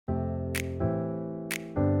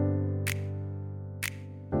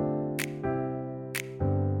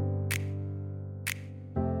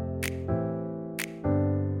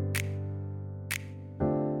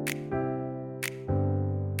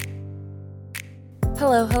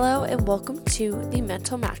Hello, and welcome to The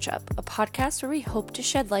Mental Matchup, a podcast where we hope to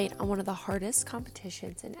shed light on one of the hardest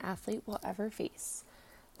competitions an athlete will ever face,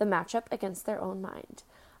 the matchup against their own mind.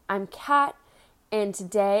 I'm Kat, and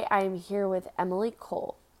today I am here with Emily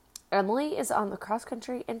Cole. Emily is on the cross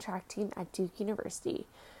country and track team at Duke University.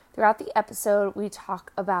 Throughout the episode, we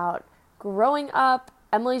talk about growing up,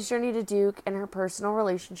 Emily's journey to Duke, and her personal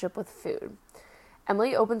relationship with food.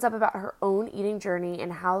 Emily opens up about her own eating journey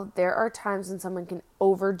and how there are times when someone can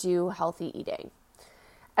overdo healthy eating.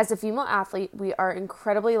 As a female athlete, we are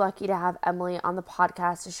incredibly lucky to have Emily on the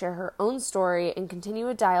podcast to share her own story and continue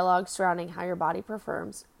a dialogue surrounding how your body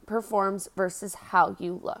performs versus how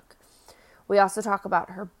you look. We also talk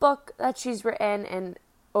about her book that she's written and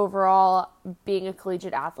overall being a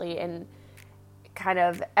collegiate athlete and kind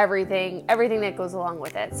of everything that goes along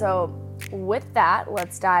with it. So with that,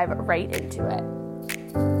 let's dive right into it.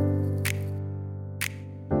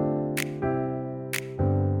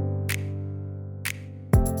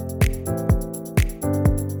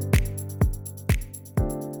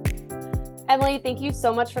 Emily, thank you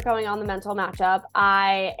so much for coming on The Mental Matchup.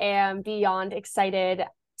 I am beyond excited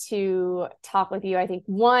to talk with you. I think,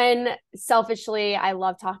 one, selfishly, I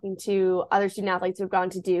love talking to other student athletes who've gone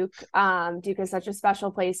to Duke. Duke is such a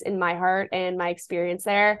special place in my heart and my experience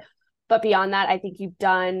there. But beyond that, I think you've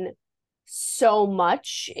done so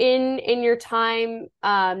much in your time,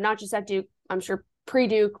 not just at Duke, I'm sure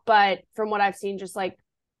pre-Duke, but from what I've seen, just like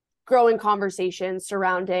growing conversations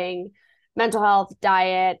surrounding mental health,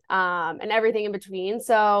 diet, and everything in between.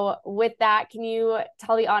 So with that, can you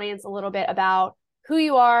tell the audience a little bit about who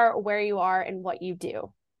you are, where you are, and what you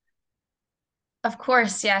do? Of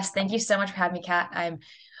course, yes. Thank you so much for having me, Kat. I'm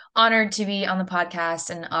honored to be on the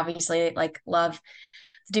podcast and obviously love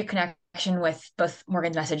the Duke connection with both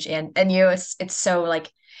Morgan's message and you. It's so I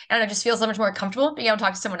don't know, just feels so much more comfortable being able to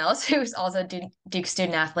talk to someone else who's also a Duke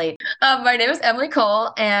student athlete. My name is Emily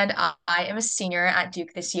Cole, and I am a senior at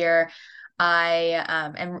Duke this year. I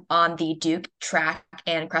am on the Duke track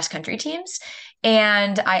and cross country teams,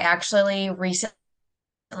 and I actually recently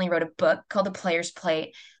wrote a book called The Player's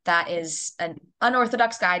Plate that is an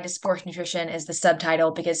unorthodox guide to sports nutrition is the subtitle,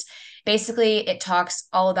 because basically it talks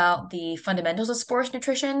all about the fundamentals of sports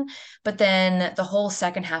nutrition, but then the whole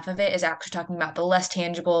second half of it is actually talking about the less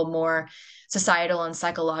tangible, more societal and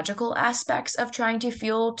psychological aspects of trying to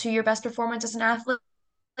fuel to your best performance as an athlete,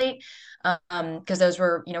 because those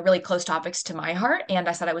were, really close topics to my heart. And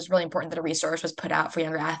I thought it was really important that a resource was put out for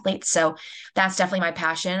younger athletes. So that's definitely my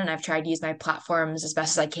passion. And I've tried to use my platforms as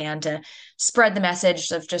best as I can to spread the message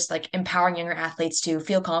of just empowering younger athletes to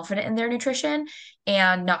feel confident in their nutrition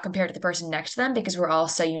and not compare to the person next to them, because we're all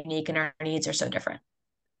so unique and our needs are so different.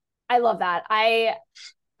 I love that. I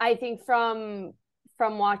think from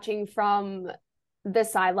watching from the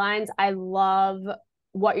sidelines, I love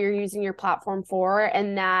what you're using your platform for,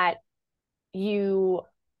 and that the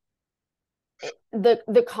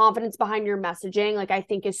confidence behind your messaging, I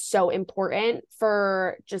think is so important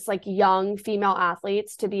for just young female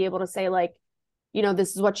athletes to be able to say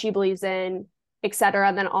this is what she believes in, etc.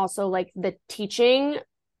 And then also the teaching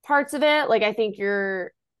parts of it. I think I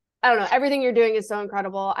don't know, everything you're doing is so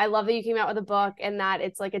incredible. I love that you came out with a book and that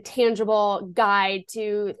it's a tangible guide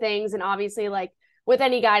to things. And obviously with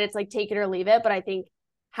any guide, it's take it or leave it. But I think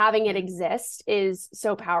having it exist is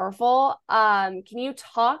so powerful. Can you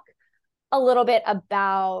talk a little bit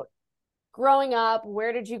about growing up?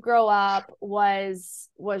 Where did you grow up? Was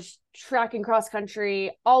track and cross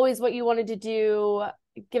country always what you wanted to do?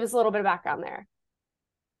 Give us a little bit of background there.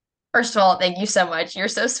 First of all, thank you so much. You're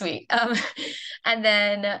so sweet. And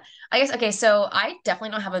then I guess, okay, so I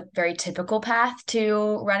definitely don't have a very typical path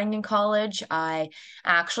to running in college. I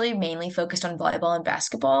actually mainly focused on volleyball and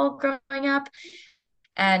basketball growing up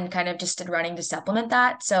and kind of just did running to supplement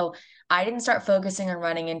that. So I didn't start focusing on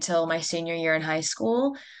running until my senior year in high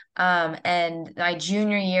school. And my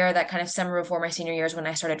junior year, that kind of summer before my senior year, is when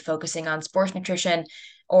I started focusing on sports nutrition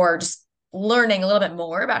or just learning a little bit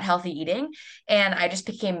more about healthy eating. And I just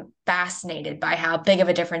became fascinated by how big of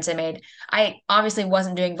a difference it made. I obviously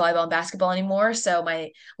wasn't doing volleyball and basketball anymore, so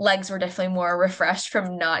my legs were definitely more refreshed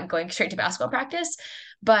from not going straight to basketball practice.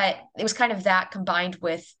 But it was kind of that combined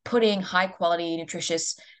with putting high quality,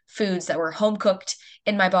 nutritious foods that were home cooked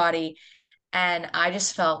in my body. And I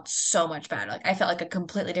just felt so much better. I felt like a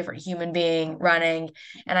completely different human being running,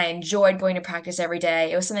 and I enjoyed going to practice every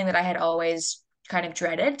day. It was something that I had always kind of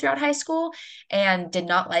dreaded throughout high school and did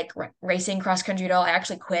not like racing cross country at all. I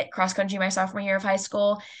actually quit cross country my sophomore year of high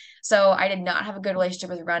school. So I did not have a good relationship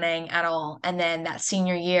with running at all. And then that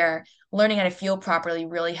senior year, learning how to fuel properly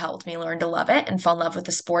really helped me learn to love it and fall in love with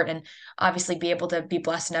the sport and obviously be able to be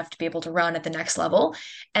blessed enough to be able to run at the next level.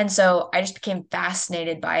 And so I just became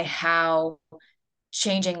fascinated by how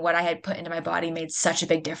changing what I had put into my body made such a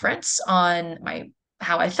big difference on my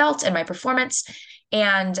how I felt and my performance.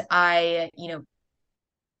 And I,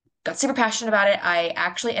 got super passionate about it. I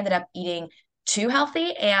actually ended up eating too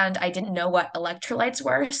healthy and I didn't know what electrolytes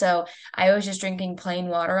were. So I was just drinking plain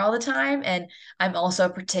water all the time. And I'm also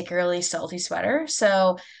a particularly salty sweater.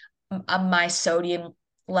 So my sodium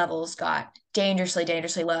levels got dangerously,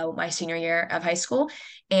 dangerously low my senior year of high school.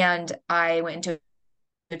 And I went into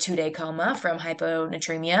a 2-day coma from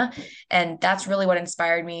hyponatremia. And that's really what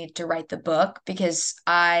inspired me to write the book because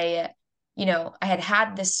I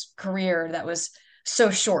had this career that was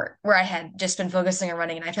so short where I had just been focusing on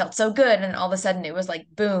running and I felt so good. And all of a sudden it was like,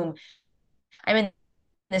 boom, I'm in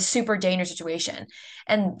this super dangerous situation.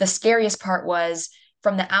 And the scariest part was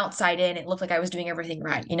from the outside in, it looked like I was doing everything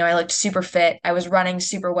right. I looked super fit. I was running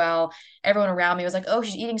super well. Everyone around me was like, oh,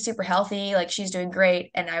 she's eating super healthy. Like she's doing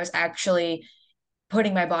great. And I was actually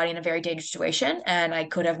putting my body in a very dangerous situation and I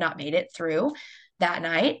could have not made it through that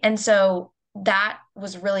night. And so that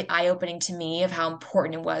was really eye-opening to me of how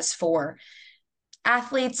important it was for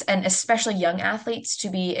athletes and especially young athletes to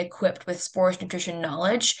be equipped with sports nutrition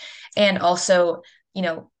knowledge and also, you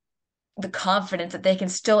know, the confidence that they can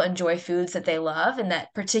still enjoy foods that they love and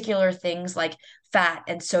that particular things like fat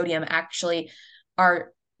and sodium actually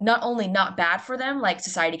are not only not bad for them, like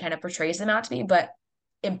society kind of portrays them out to be, but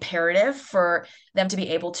imperative for them to be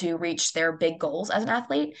able to reach their big goals as an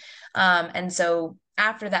athlete. And so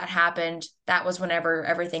after that happened, that was whenever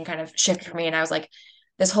everything kind of shifted for me. And I was like,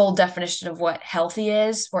 this whole definition of what healthy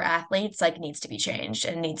is for athletes like needs to be changed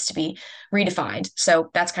and needs to be redefined.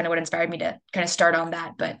 So that's kind of what inspired me to kind of start on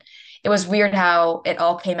that. But it was weird how it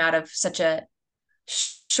all came out of such a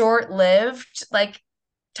short-lived like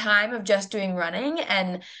time of just doing running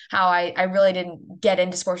and how I really didn't get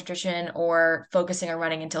into sports nutrition or focusing on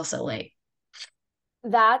running until so late.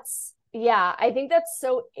 Yeah, I think that's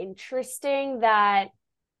so interesting that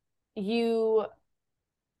you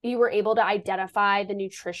you were able to identify the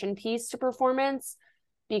nutrition piece to performance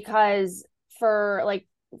because for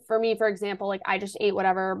me, for example, like I just ate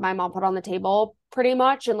whatever my mom put on the table pretty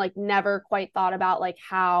much and like never quite thought about like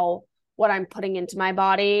how what I'm putting into my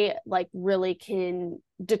body like really can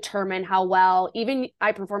determine how well even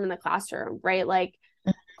I perform in the classroom, right? Like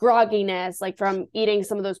grogginess, like from eating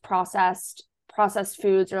some of those processed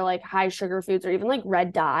foods or like high sugar foods or even like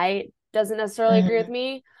red dye doesn't necessarily agree with Mm-hmm.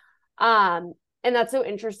 me. And that's so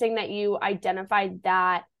interesting that you identified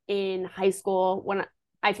that in high school when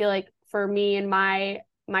I feel like for me and my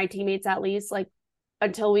teammates at least, like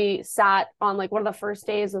until we sat on like one of the first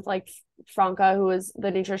days with like Franca, who was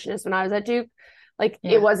the nutritionist when I was at Duke, like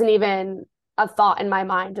it Yeah. wasn't even a thought in my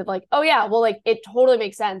mind of like, oh yeah, well, like it totally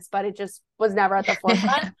makes sense, but it just was never at the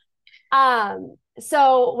forefront.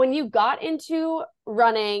 So when you got into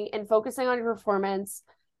running and focusing on your performance,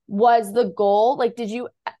 was the goal like did you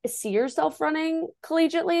see yourself running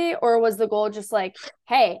collegiately or was the goal just like,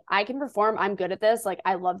 hey, I can perform, I'm good at this, like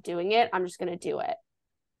I love doing it, I'm just gonna do it?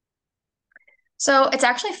 So it's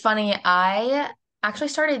actually funny. I actually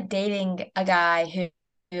started dating a guy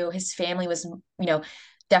who his family was,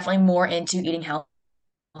 definitely more into eating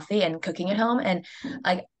healthy and cooking at home. And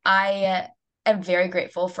like I am very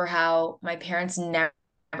grateful for how my parents never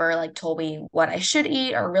like told me what I should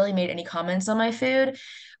eat or really made any comments on my food.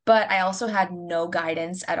 But I also had no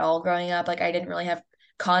guidance at all growing up. Like I didn't really have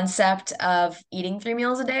concept of eating 3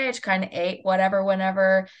 meals a day. I just kind of ate whatever,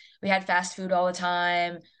 whenever. We had fast food all the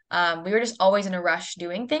time. We were just always in a rush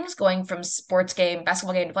doing things, going from sports game,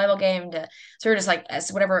 basketball game to volleyball game to so we are just like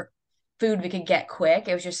as whatever food we could get quick.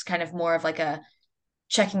 It was just kind of more of like a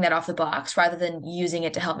checking that off the box rather than using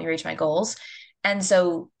it to help me reach my goals. And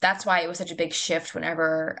so that's why it was such a big shift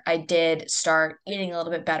whenever I did start eating a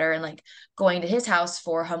little bit better and like going to his house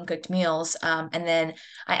for home cooked meals. And then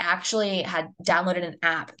I actually had downloaded an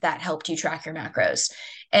app that helped you track your macros.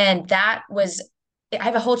 And that was, I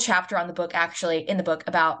have a whole chapter on the book actually in the book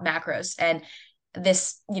about macros and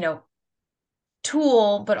this,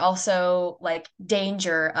 tool, but also like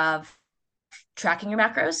danger of tracking your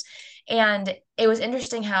macros. And it was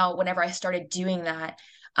interesting how whenever I started doing that,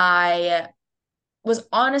 I was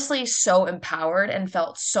honestly so empowered and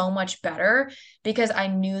felt so much better because I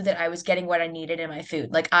knew that I was getting what I needed in my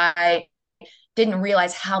food. Like I didn't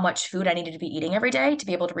realize how much food I needed to be eating every day to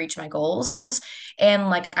be able to reach my goals. And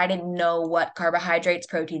like I didn't know what carbohydrates,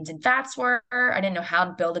 proteins, and fats were. I didn't know how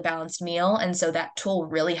to build a balanced meal. And so that tool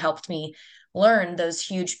really helped me learn those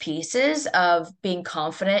huge pieces of being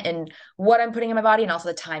confident in what I'm putting in my body and also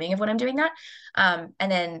the timing of when I'm doing that. And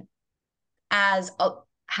then as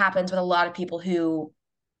happens with a lot of people who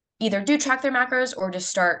either do track their macros or just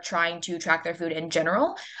start trying to track their food in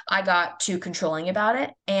general, I got too controlling about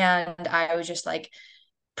it. And I was just like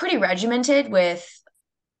pretty regimented with,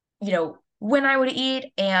 when I would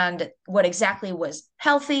eat and what exactly was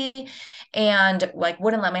healthy, and like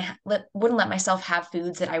wouldn't let myself have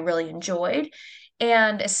foods that I really enjoyed.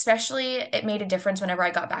 And especially it made a difference whenever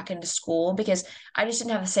I got back into school because I just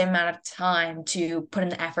didn't have the same amount of time to put in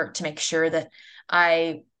the effort to make sure that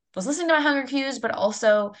I was listening to my hunger cues, but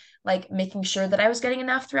also like making sure that I was getting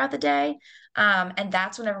enough throughout the day. And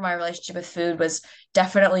that's whenever my relationship with food was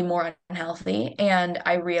definitely more unhealthy. And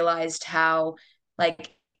I realized how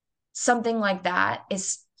like something like that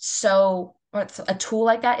is so, or a tool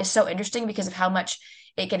like that is so interesting because of how much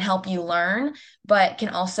it can help you learn, but can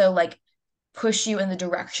also like push you in the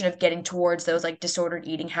direction of getting towards those like disordered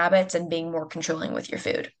eating habits and being more controlling with your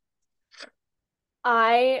food.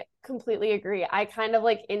 I completely agree. I kind of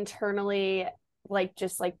like internally like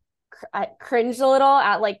just like I cringed a little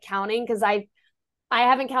at like counting because I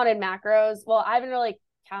haven't counted macros. Well, I haven't really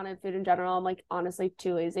counted food in general. I'm like honestly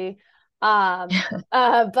too lazy. Um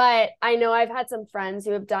but I know I've had some friends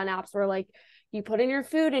who have done apps where like you put in your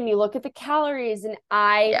food and you look at the calories, and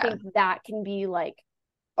I Yeah, think that can be like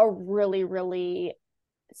a really really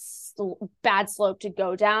bad slope to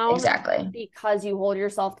go down exactly. because you hold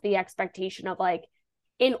yourself to the expectation of like,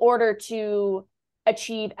 in order to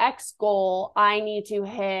achieve X goal, I need to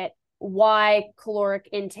hit Y caloric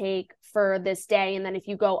intake for this day. And then if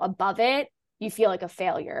you go above it, you feel like a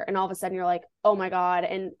failure. And all of a sudden you're like, oh my God.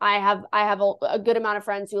 And I have a good amount of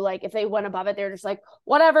friends who like, if they went above it, they're just like,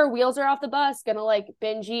 whatever, wheels are off the bus, gonna like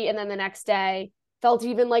binge eat. And then the next day felt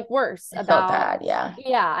even like worse I felt about, bad. Yeah.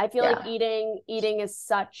 yeah, I feel like Yeah. eating is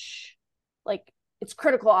such like it's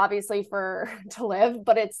critical obviously for to live,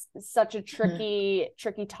 but it's such a Mhm.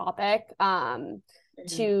 tricky topic Mhm.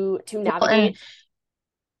 to Well, and navigate.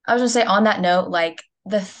 I was gonna say on that note, like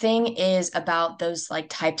the thing is about those like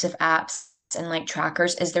types of apps and like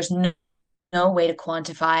trackers is there's no way to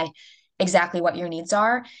quantify exactly what your needs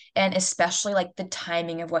are, and especially like the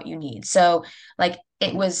timing of what you need. So like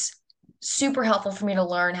it was super helpful for me to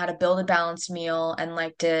learn how to build a balanced meal and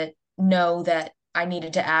like to know that I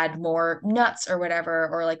needed to add more nuts or whatever,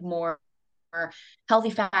 or like more healthy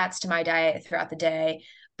fats to my diet throughout the day.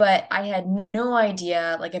 But I had no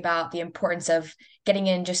idea like about the importance of getting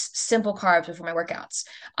in just simple carbs before my workouts.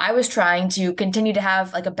 I was trying to continue to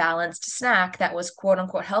have like a balanced snack that was quote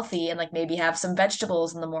unquote healthy and like maybe have some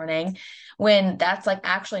vegetables in the morning, when that's like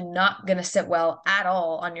actually not going to sit well at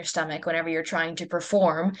all on your stomach whenever you're trying to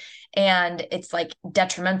perform. And it's like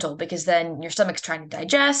detrimental because then your stomach's trying to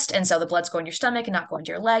digest. And so the blood's going to your stomach and not going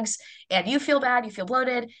to your legs. And you feel bad, you feel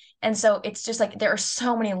bloated. And so it's just like there are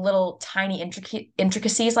so many little tiny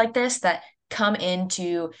intricacies like this that come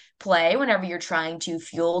into play whenever you're trying to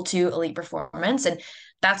fuel to elite performance. And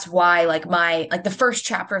that's why like the first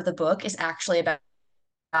chapter of the book is actually about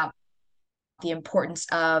the importance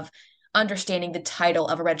of understanding the title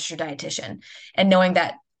of a registered dietitian and knowing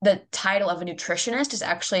that the title of a nutritionist is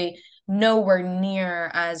actually nowhere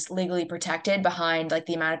near as legally protected behind like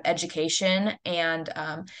the amount of education and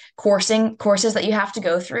courses that you have to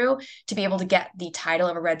go through to be able to get the title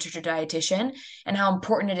of a registered dietitian, and how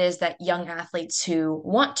important it is that young athletes who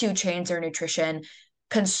want to change their nutrition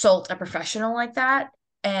consult a professional like that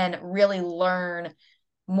and really learn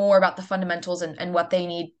more about the fundamentals and what they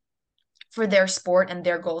need for their sport and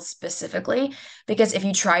their goals specifically. Because if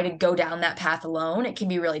you try to go down that path alone, it can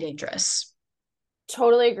be really dangerous.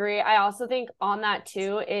 Totally agree. I also think on that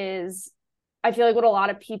too is I feel like what a lot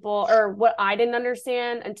of people, or what I didn't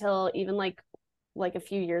understand until even like a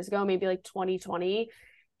few years ago, maybe like 2020,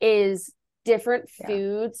 is different Yeah,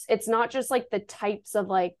 foods. It's not just like the types of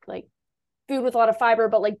like food with a lot of fiber,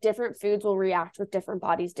 but like different foods will react with different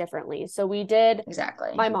bodies differently. So we did,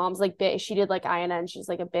 exactly. my mom's like big, she did like INN, she's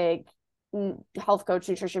like a big health coach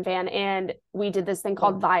nutrition fan, and we did this thing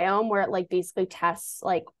called Cool. Viome where it like basically tests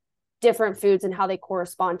like different foods and how they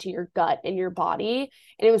correspond to your gut and your body.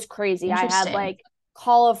 And it was crazy. I had Interesting. like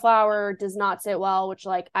cauliflower does not sit well, which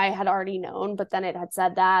like I had already known, but then it had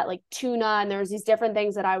said that like tuna, and there was these different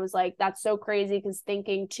things that I was like, that's so crazy, because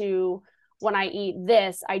thinking to when I eat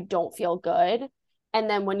this, I don't feel good. And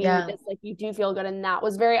then when you eat Yeah. this, like you do feel good. And that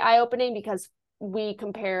was very eye opening because we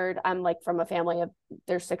compared, I'm like from a family of,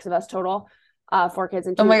 there's six of us total. four kids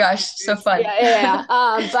and Oh two my gosh, so sisters. fun. Yeah.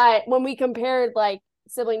 But when we compared like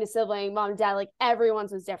sibling to sibling, mom and dad, like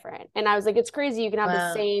everyone's was different. And I was like, it's crazy. You can have the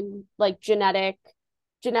Wow. same like genetics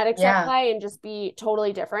at Yeah. play and just be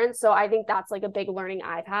totally different. So I think that's like a big learning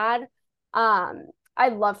I've had.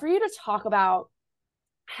 I'd love for you to talk about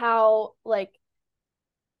how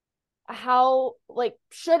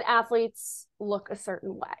should athletes look a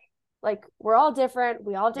certain way? Like we're all different,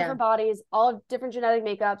 we all have Yeah. different bodies, all have different genetic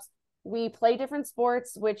makeups. We play different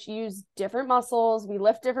sports which use different muscles, we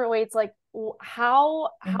lift different weights. Like how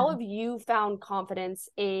Mhm. have you found confidence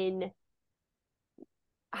in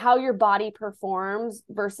how your body performs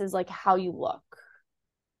versus like how you look?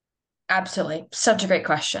 Absolutely. Such a great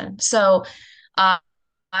question. So, uh,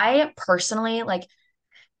 I personally like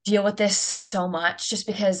deal with this so much just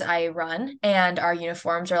because I run and our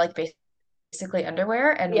uniforms are like basically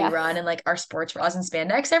underwear and we Yeah. run in like our sports bras and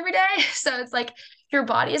spandex every day. So it's like your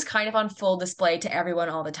body is kind of on full display to everyone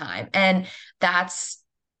all the time. And that's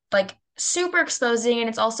like super exposing and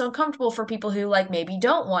it's also uncomfortable for people who like maybe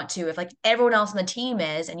don't want to. If like everyone else on the team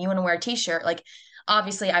is and you want to wear a t-shirt, like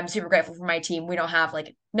obviously I'm super grateful for my team. We don't have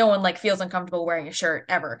like no one like feels uncomfortable wearing a shirt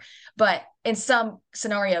ever. But in some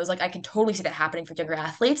scenarios, like I can totally see that happening for younger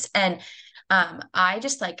athletes. And I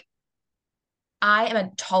just like I am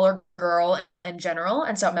a taller girl in general,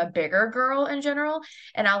 and so I'm a bigger girl in general.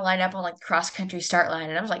 And I'll line up on like cross country start line,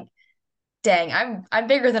 and I was like, dang, I'm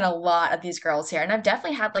bigger than a lot of these girls here. And I've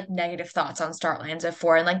definitely had like negative thoughts on start lines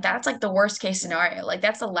before. And like that's like the worst case scenario. Like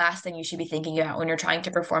that's the last thing you should be thinking about when you're trying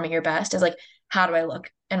to perform at your best is like, how do I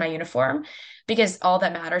look in my uniform? Because all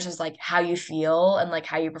that matters is like how you feel and like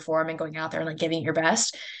how you perform and going out there and like giving it your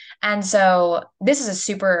best. And so this is a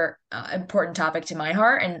super important topic to my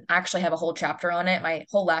heart. And I actually have a whole chapter on it. My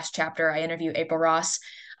whole last chapter, I interview April Ross,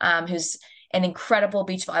 who's an incredible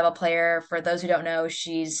beach volleyball player. For those who don't know,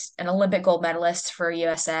 she's an Olympic gold medalist for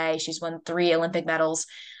USA. She's won 3 Olympic medals.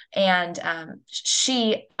 And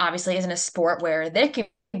she obviously is in a sport where they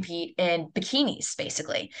compete in bikinis,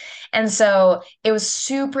 basically. And so it was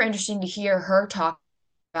super interesting to hear her talk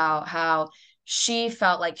about how she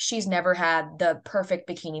felt like she's never had the perfect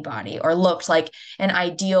bikini body or looked like an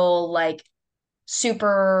ideal, like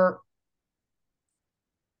super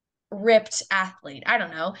ripped athlete. I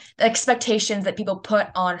don't know, the expectations that people put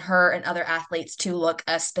on her and other athletes to look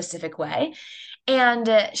a specific way.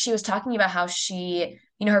 And she was talking about how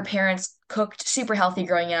her parents cooked super healthy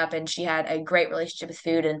growing up and she had a great relationship with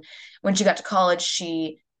food. And when she got to college,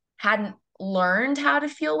 she hadn't learned how to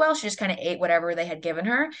feel well. She just kind of ate whatever they had given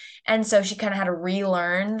her. And so she kind of had to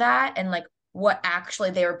relearn that and like what actually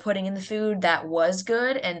they were putting in the food that was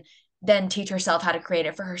good and then teach herself how to create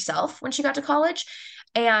it for herself when she got to college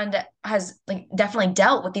and has like definitely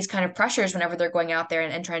dealt with these kind of pressures whenever they're going out there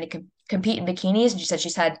and trying to compete in bikinis. And she said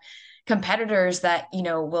she's had competitors that,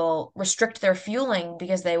 will restrict their fueling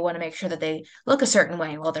because they want to make sure that they look a certain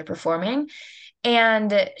way while they're performing.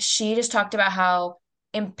 And she just talked about how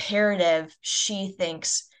imperative she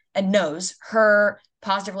thinks and knows her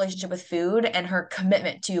positive relationship with food and her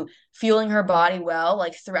commitment to fueling her body well,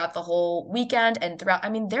 like throughout the whole weekend and throughout. I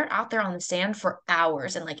mean, they're out there on the sand for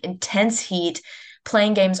hours in like intense heat,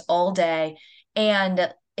 playing games all day.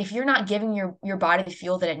 And if you're not giving your body the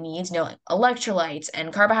fuel that it needs, like electrolytes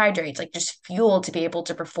and carbohydrates, like just fuel to be able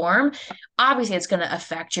to perform, obviously it's going to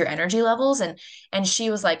affect your energy levels. And she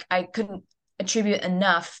was like, I couldn't attribute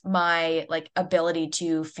enough my like ability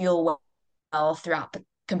to feel well throughout the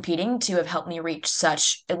competing to have helped me reach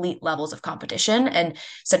such elite levels of competition and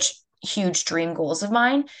such huge dream goals of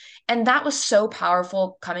mine. And that was so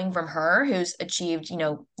powerful coming from her, who's achieved,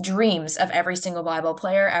 dreams of every single volleyball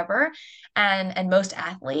player ever and most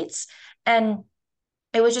athletes. And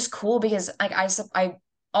it was just cool because like I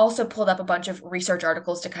also pulled up a bunch of research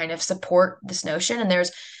articles to kind of support this notion. And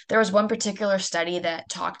there was one particular study that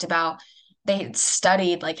talked about they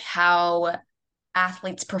studied like how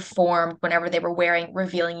athletes performed whenever they were wearing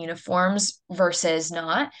revealing uniforms versus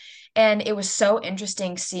not. And it was so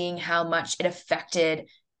interesting seeing how much it affected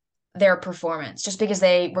their performance just because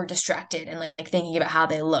they were distracted and like thinking about how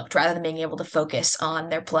they looked rather than being able to focus on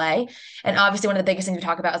their play. And obviously one of the biggest things we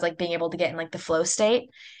talk about is like being able to get in like the flow state.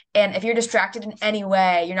 And if you're distracted in any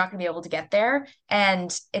way, you're not going to be able to get there.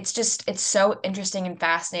 And it's so interesting and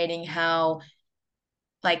fascinating how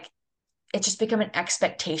like it's just become an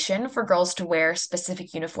expectation for girls to wear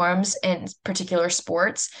specific uniforms in particular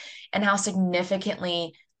sports and how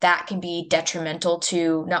significantly that can be detrimental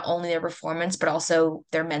to not only their performance but also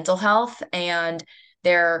their mental health and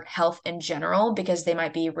their health in general because they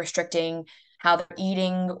might be restricting how they're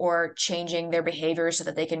eating or changing their behavior so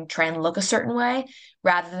that they can try and look a certain way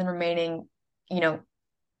rather than remaining you know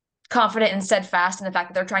confident and steadfast in the fact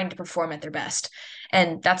that they're trying to perform at their best.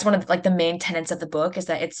 And that's one of like the main tenets of the book, is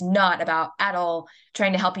that it's not about at all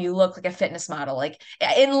trying to help you look like a fitness model. Like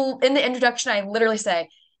in the introduction, I literally say,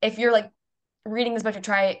 if you're like reading this book to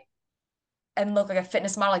try and look like a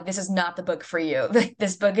fitness model, like this is not the book for you.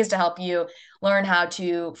 This book is to help you learn how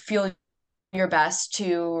to feel your best,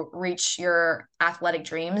 to reach your athletic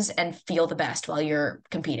dreams and feel the best while you're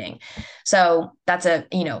competing. So that's a,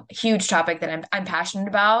 huge topic that I'm passionate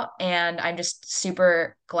about. And I'm just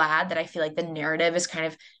super glad that I feel like the narrative is kind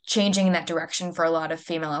of changing in that direction for a lot of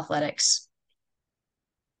female athletics.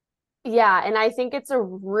 Yeah, and I think it's a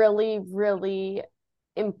really, really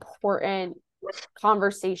important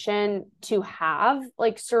conversation to have,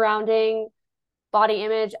 like surrounding body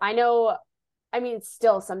image. I know, I mean,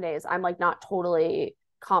 still some days I'm like not totally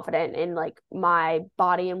confident in like my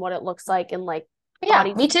body and what it looks like, and like Yeah,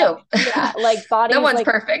 bodies, me too. yeah, like No bodies, one's like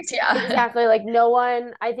perfect. Yeah. exactly, like no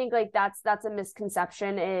one, I think like that's a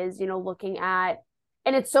misconception, is, looking at,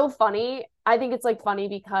 and it's so funny. I think it's like funny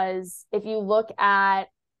because if you look at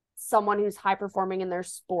someone who's high performing in their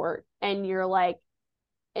sport and you're like,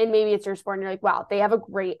 and maybe it's your sport and you're like, wow, they have a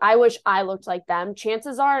great, I wish I looked like them.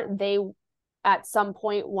 Chances are they at some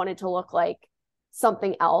point wanted to look like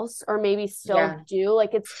something else, or maybe still Yeah. do.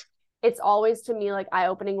 Like it's always to me like eye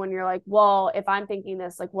opening when you're like, well, if I'm thinking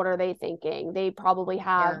this, like what are they thinking? They probably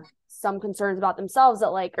have Yeah. some concerns about themselves that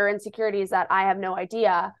like, or insecurities that I have no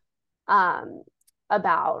idea um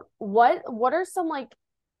about. What are some like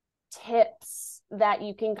tips that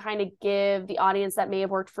you can kind of give the audience that may have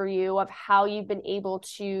worked for you, of how you've been able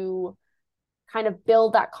to kind of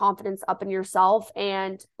build that confidence up in yourself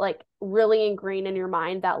and like really ingrain in your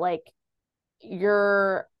mind that like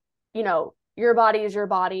your your body is your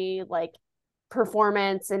body, like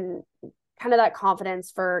performance and kind of that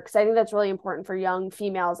confidence, for because I think that's really important for young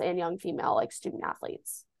females and young female like student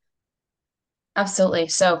athletes. Absolutely.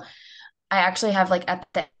 So I actually have like at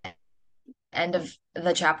the end of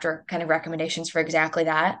the chapter kind of recommendations for exactly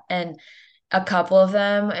that. And a couple of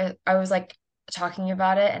them, I was like talking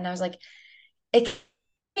about it and I was like, it can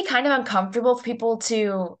be kind of uncomfortable for people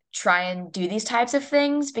to try and do these types of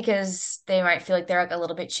things because they might feel like they're like a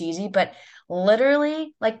little bit cheesy, but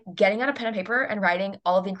literally like getting out a pen and paper and writing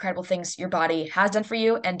all of the incredible things your body has done for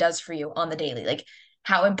you and does for you on the daily, like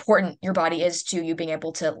how important your body is to you being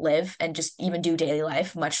able to live and just even do daily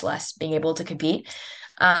life, much less being able to compete.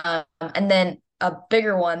 And then a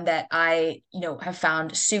bigger one that I, have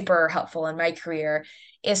found super helpful in my career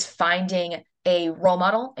is finding a role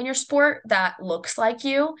model in your sport that looks like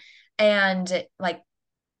you. And like,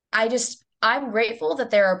 I'm grateful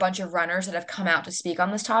that there are a bunch of runners that have come out to speak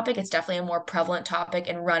on this topic. It's definitely a more prevalent topic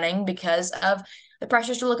in running because of the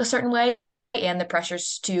pressures to look a certain way and the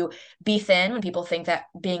pressures to be thin when people think that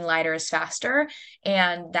being lighter is faster,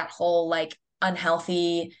 and that whole like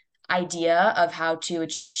unhealthy idea of how to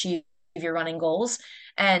achieve your running goals.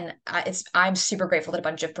 And I'm super grateful that a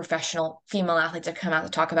bunch of professional female athletes have come out to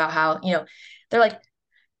talk about how, they're like,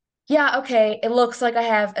 yeah, okay, it looks like I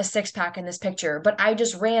have a six pack in this picture, but I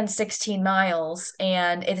just ran 16 miles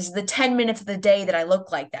and it is the 10 minutes of the day that I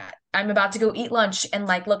look like that. I'm about to go eat lunch and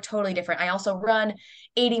like look totally different. I also run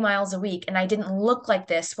 80 miles a week and I didn't look like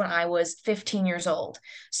this when I was 15 years old.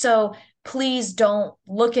 So please don't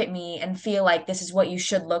look at me and feel like this is what you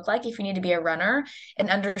should look like if you need to be a runner, and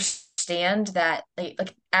understand that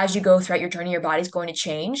like as you go throughout your journey, your body's going to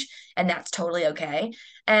change and that's totally okay.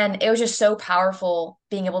 And it was just so powerful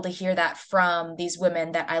being able to hear that from these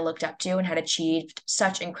women that I looked up to and had achieved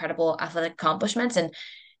such incredible athletic accomplishments. And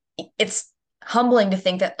it's humbling to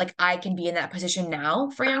think that like I can be in that position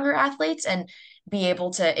now for younger athletes and be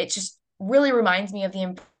able to, it just really reminds me of the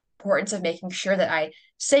importance of making sure that I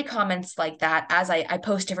say comments like that as I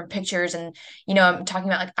post different pictures. And, I'm talking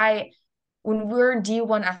about like when we're in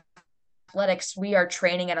D1 athletics, we are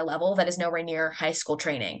training at a level that is nowhere near high school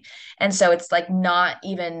training. And so it's like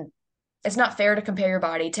it's not fair to compare your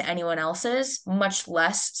body to anyone else's, much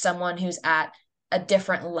less someone who's at a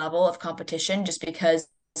different level of competition just because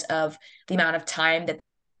of the amount of time that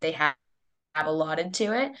they have allotted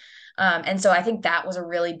to it. And so I think that was a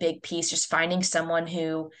really big piece, just finding someone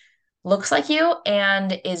who looks like you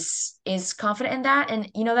and is confident in that. And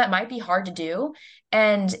that might be hard to do,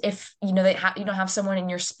 and if you don't have someone in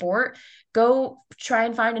your sport, go try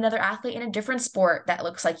and find another athlete in a different sport that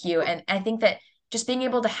looks like you. And I think that just being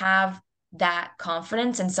able to have that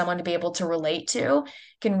confidence and someone to be able to relate to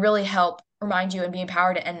can really help remind you and be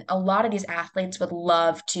empowered. And a lot of these athletes would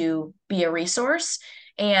love to be a resource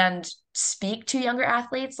and speak to younger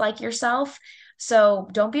athletes like yourself. So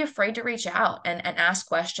don't be afraid to reach out and ask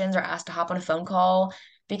questions or ask to hop on a phone call,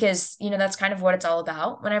 because, that's kind of what it's all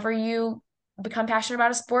about. Whenever you become passionate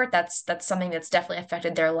about a sport, that's something that's definitely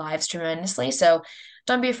affected their lives tremendously. So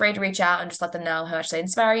don't be afraid to reach out and just let them know how much they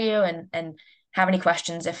inspire you, and have any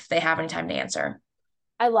questions if they have any time to answer.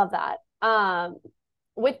 I love that.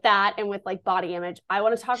 With that and with like body image, I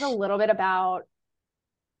want to talk a little bit about,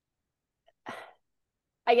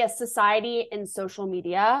 I guess, society and social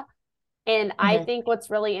media. And I Mm-hmm. think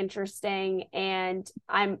what's really interesting, and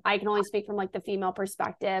I can only speak from like the female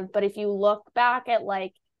perspective, but if you look back at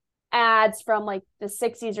like ads from like the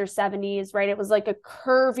 60s or 70s, right? It was like a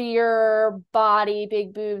curvier body,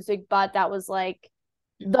 big boobs, big butt. That was like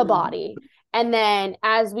the Mm-hmm. body. And then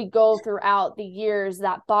as we go throughout the years,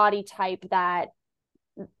 that body type that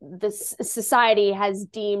this society has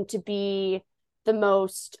deemed to be the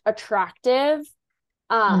most attractive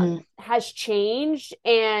Mm-hmm. has changed.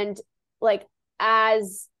 And like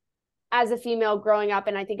as a female growing up,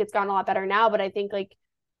 and I think it's gotten a lot better now, but I think like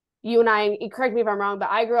you and I, correct me if I'm wrong, but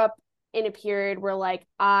I grew up in a period where like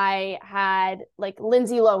I had like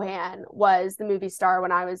Lindsay Lohan was the movie star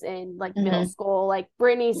when I was in like middle Mm-hmm. school. Like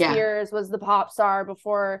Britney Yeah. Spears was the pop star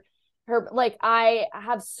before her. Like I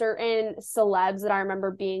have certain celebs that I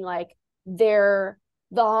remember being like, they're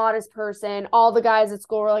the hottest person. All the guys at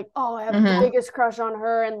school were like, oh, I have the Mm-hmm. biggest crush on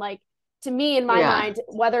her. And like, to me, in my Yeah. mind,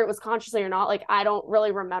 whether it was consciously or not, like I don't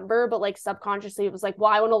really remember, but like subconsciously, it was like,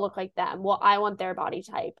 well, I want to look like them. Well, I want their body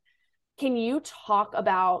type. Can you talk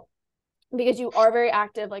about, because you are very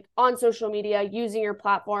active like on social media using your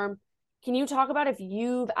platform, can you talk about if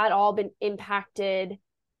you've at all been impacted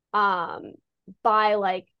um by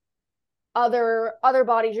like other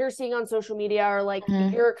bodies you're seeing on social media, or like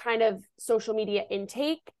Mm-hmm. your kind of social media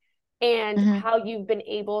intake, and Mm-hmm. how you've been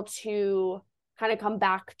able to kind of come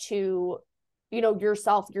back to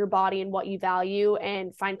yourself, your body, and what you value,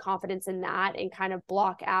 and find confidence in that, and kind of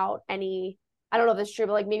block out any, I don't know if this is true,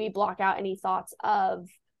 but like maybe block out any thoughts of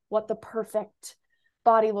what the perfect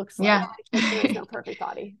body looks like, Yeah. because there is no perfect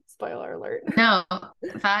body, spoiler alert. No,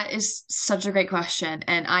 that is such a great question.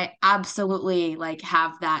 And I absolutely like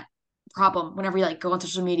have that problem whenever you like go on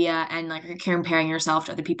social media and like you're comparing yourself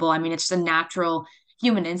to other people. I mean, it's just a natural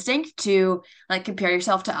human instinct to like compare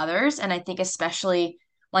yourself to others. And I think especially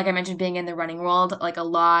like I mentioned, being in the running world, like a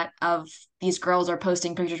lot of these girls are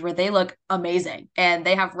posting pictures where they look amazing and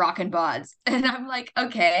they have rockin' bods. And I'm like,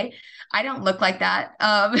 okay, I don't look like that.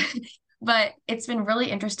 But it's been really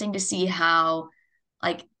interesting to see how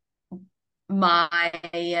like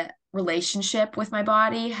my relationship with my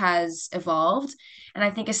body has evolved. And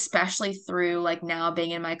I think especially through like now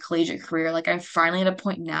being in my collegiate career, like I'm finally at a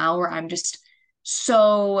point now where I'm just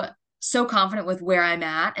so, so confident with where I'm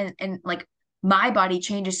at. And like my body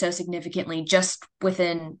changes so significantly just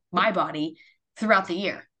within my body throughout the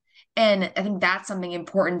year. And I think that's something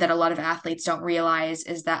important that a lot of athletes don't realize,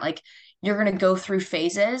 is that like you're going to go through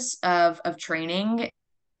phases of training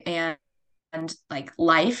and like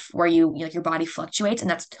life where you like your body fluctuates,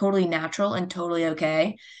 and that's totally natural and totally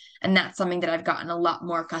okay. And that's something that I've gotten a lot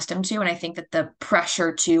more accustomed to. And I think that the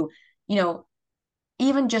pressure to, you know,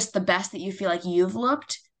 even just the best that you feel like you've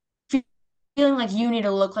looked, feeling like you need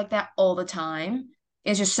to look like that all the time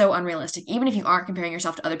is just so unrealistic. Even if you aren't comparing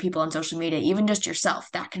yourself to other people on social media, even just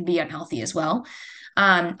yourself, that can be unhealthy as well.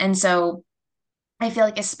 And so I feel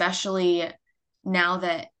like especially now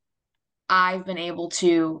that I've been able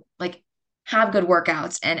to like have good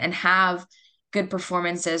workouts and have good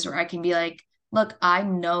performances where I can be like, look, I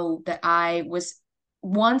know that I was,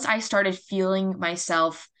 once I started feeling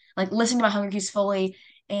myself, like listening to my hunger cues fully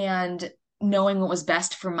and knowing what was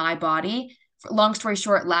best for my body. Long story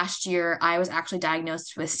short, last year I was actually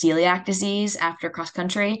diagnosed with celiac disease after cross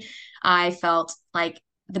country. I felt like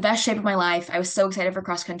the best shape of my life. I was so excited for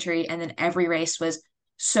cross country, and then every race was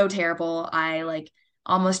so terrible. I like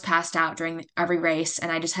almost passed out during every race,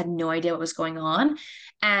 and I just had no idea what was going on.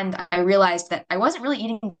 And I realized that I wasn't really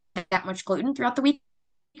eating that much gluten throughout the week,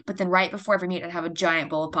 but then right before every meet, I'd have a giant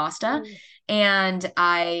bowl of pasta. Mm. And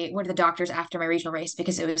I went to the doctors after my regional race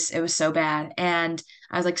because it was so bad. And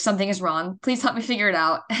I was like, something is wrong. Please help me figure it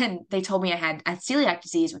out. And they told me I had celiac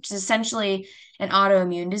disease, which is essentially an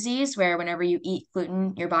autoimmune disease where whenever you eat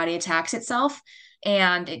gluten, your body attacks itself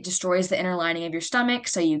and it destroys the inner lining of your stomach,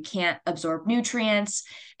 so you can't absorb nutrients.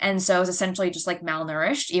 And so I was essentially just like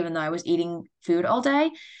malnourished, even though I was eating food all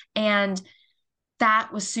day. And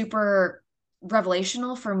that was super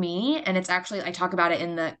revelational for me. And it's actually, I talk about it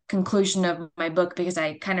in the conclusion of my book because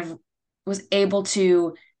I kind of was able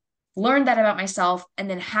to learn that about myself and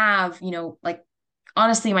then have, like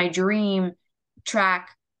honestly, my dream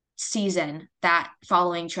track season, that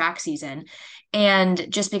following track season. And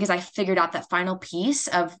just because I figured out that final piece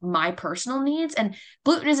of my personal needs, and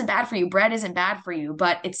gluten isn't bad for you, bread isn't bad for you,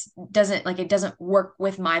 but it doesn't work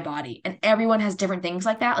with my body. And everyone has different things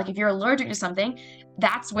like that. Like if you're allergic to something,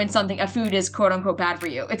 that's when a food is quote unquote bad for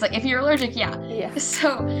you. It's like if you're allergic, yeah. Yeah.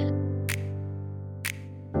 So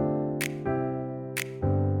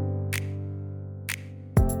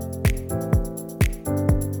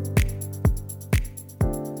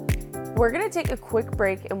We're going to take a quick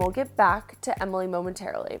break and we'll get back to Emily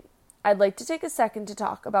momentarily. I'd like to take a second to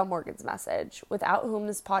talk about Morgan's Message, without whom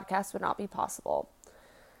this podcast would not be possible.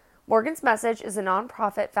 Morgan's Message is a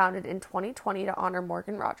nonprofit founded in 2020 to honor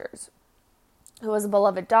Morgan Rogers, who was a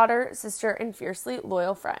beloved daughter, sister, and fiercely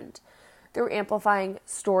loyal friend. Through amplifying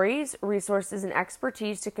stories, resources, and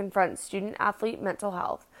expertise to confront student-athlete mental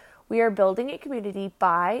health, we are building a community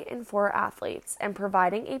by and for athletes and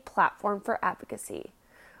providing a platform for advocacy.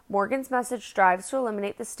 Morgan's Message strives to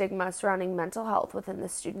eliminate the stigma surrounding mental health within the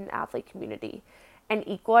student-athlete community and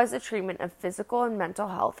equalize the treatment of physical and mental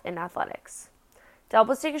health in athletics. To help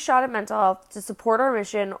us take a shot at mental health, to support our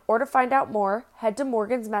mission, or to find out more, head to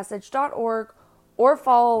morgansmessage.org or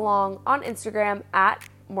follow along on Instagram at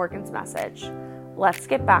Morgan's Message. Let's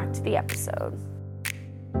get back to the episode.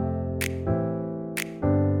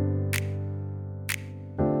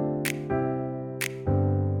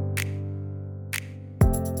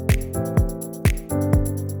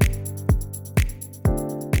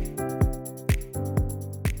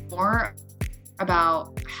 More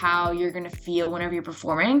about how you're going to feel whenever you're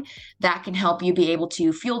performing, that can help you be able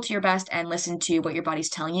to feel to your best and listen to what your body's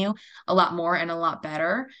telling you a lot more and a lot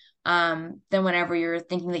better than whenever you're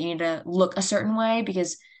thinking that you need to look a certain way,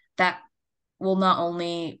 because that will not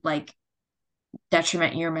only like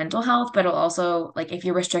detriment your mental health, but it'll also, like, if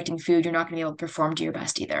you're restricting food, you're not going to be able to perform to your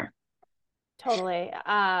best either. Totally.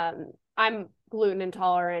 I'm gluten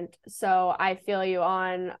intolerant, so I feel you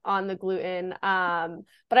on the gluten.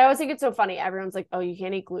 But I always think it's so funny. Everyone's like, "Oh, you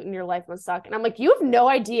can't eat gluten, your life must suck." And I'm like, you have no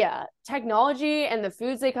idea. Technology and the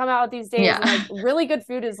foods they come out with these days, Yeah. and like really good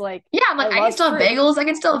food is like, Yeah, I'm like, I can still have bagels, I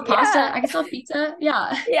can still have pasta, Yeah. I can still have pizza.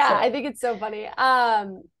 Yeah. Yeah, So, I think it's so funny.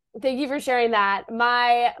 Thank you for sharing that.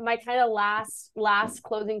 My kind of last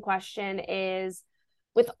closing question is,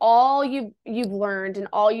 with all you've learned and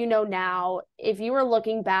all you know now, if you were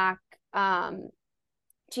looking back to,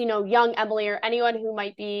 young Emily or anyone who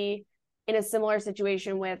might be in a similar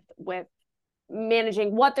situation with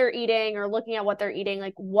managing what they're eating or looking at what they're eating,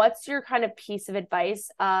 like what's your kind of piece of advice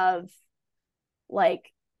of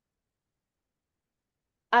like,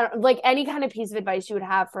 I don't like any kind of piece of advice you would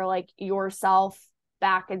have for like yourself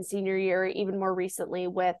back in senior year, even more recently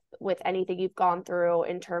with anything you've gone through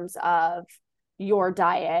in terms of your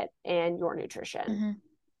diet and your nutrition? mm-hmm.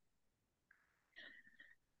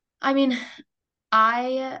 I mean,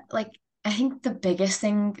 I think the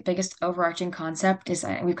biggest overarching concept is,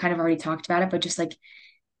 we've kind of already talked about it, but just like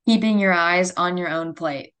keeping your eyes on your own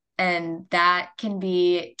plate. And that can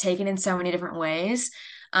be taken in so many different ways.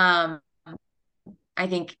 I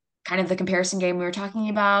think kind of the comparison game we were talking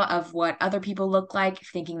about of what other people look like,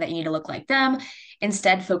 thinking that you need to look like them,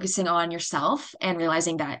 instead focusing on yourself and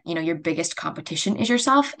realizing that, your biggest competition is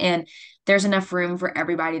yourself, and there's enough room for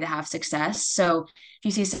everybody to have success. So if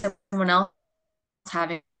you see someone else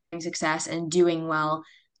having success and doing well,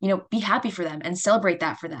 be happy for them and celebrate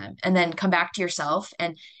that for them. And then come back to yourself.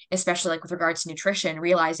 And especially like with regards to nutrition,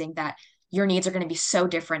 realizing that your needs are going to be so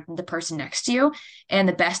different than the person next to you. And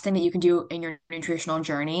the best thing that you can do in your nutritional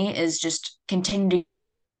journey is just continue to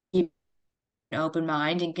keep an open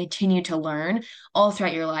mind and continue to learn all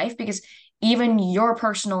throughout your life, because even your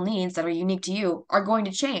personal needs that are unique to you are going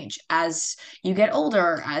to change as you get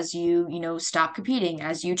older, as you stop competing,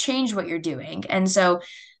 as you change what you're doing. And so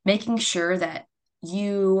making sure that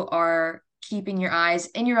you are keeping your eyes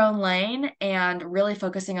in your own lane and really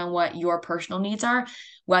focusing on what your personal needs are,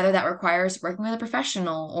 whether that requires working with a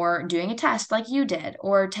professional or doing a test like you did,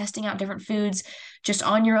 or testing out different foods just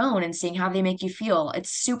on your own and seeing how they make you feel. It's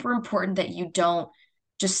super important that you don't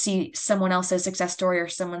just see someone else's success story, or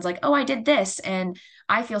someone's like, "Oh, I did this and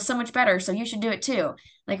I feel so much better, so you should do it too."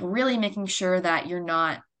 Like really making sure that you're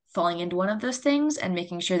not falling into one of those things, and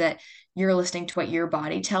making sure that you're listening to what your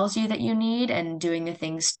body tells you that you need, and doing the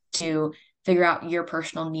things to figure out your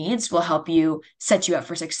personal needs will help you set you up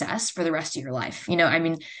for success for the rest of your life. I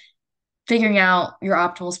mean, figuring out your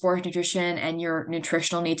optimal sports nutrition and your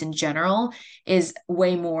nutritional needs in general is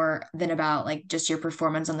way more than about like just your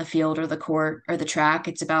performance on the field or the court or the track.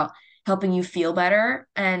 It's about helping you feel better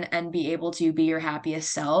and be able to be your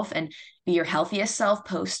happiest self and be your healthiest self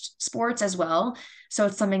post sports as well. So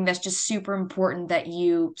it's something that's just super important that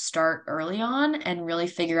you start early on and really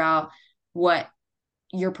figure out what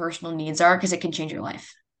your personal needs are, because it can change your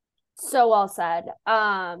life. So well said.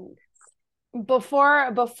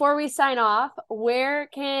 Before we sign off, where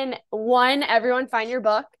can one, everyone find your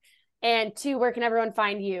book, and two, where can everyone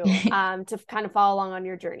find you to kind of follow along on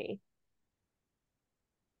your journey?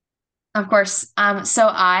 Of course. So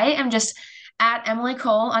I am just at Emily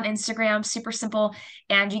Cole on Instagram, super simple.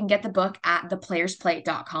 And you can get the book at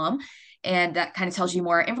theplayersplate.com. And that kind of tells you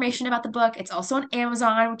more information about the book. It's also on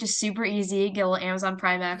Amazon, which is super easy. Get a little Amazon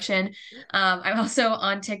Prime action. I'm also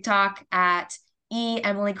on TikTok at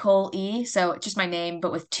Emily Cole E. So it's just my name,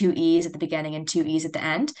 but with two E's at the beginning and two E's at the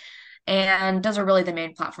end. And those are really the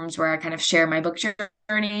main platforms where I kind of share my book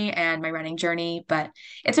journey and my writing journey. But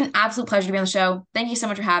it's an absolute pleasure to be on the show. Thank you so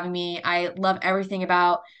much for having me. I love everything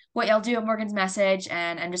about what y'all do at Morgan's Message,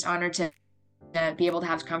 and I'm just honored to be able to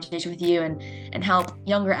have this conversation with you and help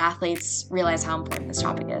younger athletes realize how important this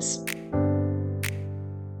topic is.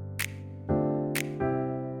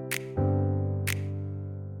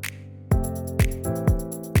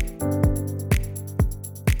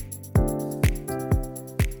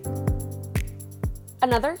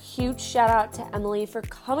 Another huge shout out to Emily for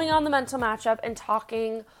coming on the Mental Matchup and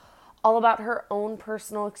talking all about her own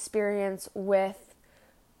personal experience with,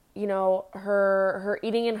 her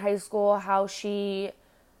eating in high school, how she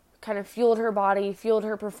kind of fueled her body, fueled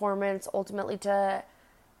her performance, ultimately to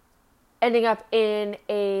ending up in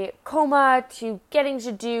a coma, to getting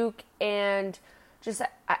to Duke, and just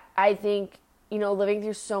I think, living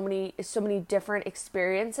through so many different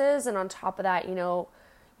experiences, and on top of that,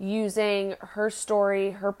 using her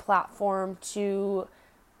story, her platform to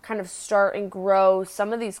kind of start and grow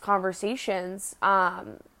some of these conversations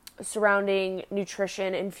surrounding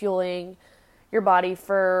nutrition and fueling your body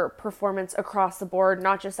for performance across the board,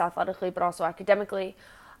 not just athletically, but also academically.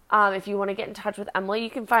 If you want to get in touch with Emily,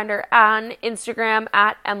 you can find her on Instagram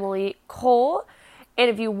at Emily Cole. And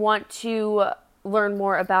if you want to learn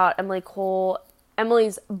more about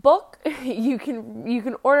Emily's book, you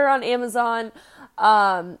can order on Amazon.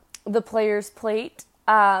 The Player's Plate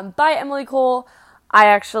by Emily Cole. I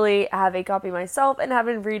actually have a copy myself and have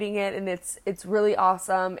been reading it, and it's really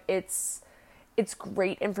awesome. It's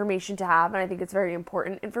great information to have, and I think it's very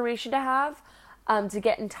important information to have to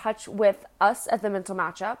get in touch with us at the Mental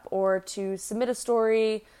Matchup, or to submit a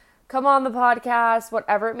story, come on the podcast,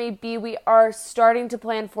 whatever it may be. We are starting to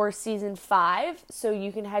plan for season 5, so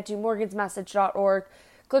you can head to morgansmessage.org,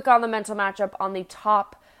 click on the Mental Matchup on the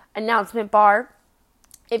top announcement bar.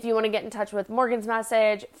 If you want to get in touch with Morgan's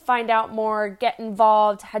Message, find out more, get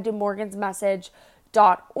involved, head to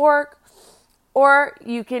morgansmessage.org. Or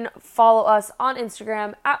you can follow us on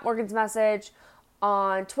Instagram at Morgan's Message,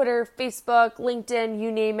 on Twitter, Facebook, LinkedIn, you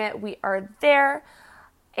name it, we are there.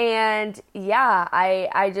 And yeah,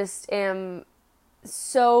 I just am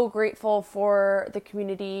so grateful for the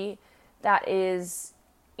community that is,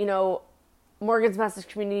 Morgan's Message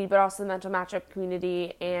community, but also the Mental Matchup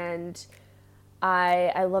community. And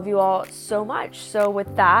I love you all so much. So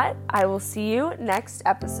with that, I will see you next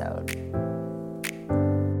episode.